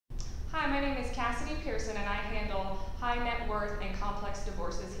Hi, my name is Cassidy Pearson, and I handle high net worth and complex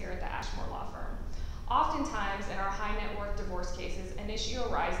divorces here at the Ashmore Law Firm. Oftentimes, in our high net worth divorce cases, an issue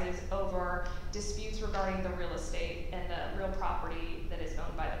arises over disputes regarding the real estate and the real property that is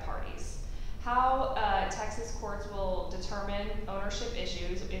owned by the parties. How Texas courts will determine ownership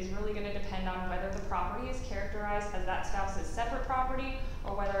issues is really going to depend on whether the property is characterized as that spouse's separate property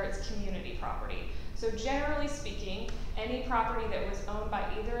or whether it's community property. So generally speaking, any property that was owned by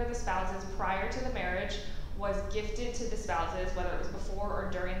either of the spouses prior to the marriage was gifted to the spouses, whether it was before or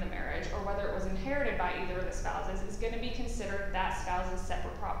during the marriage, or whether it was inherited by either of the spouses, is going to be considered that spouse's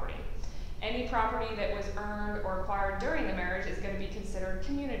separate property. Any property that was earned or acquired during the marriage is going to be considered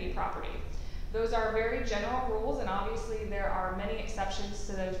community property. Those are very general rules, and obviously there are many exceptions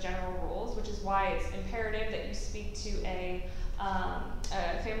to those general rules, which is why it's imperative that you speak to a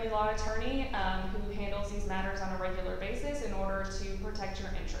family law attorney who handles these matters on a regular basis in order to protect your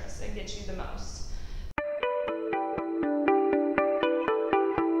interests and get you the most.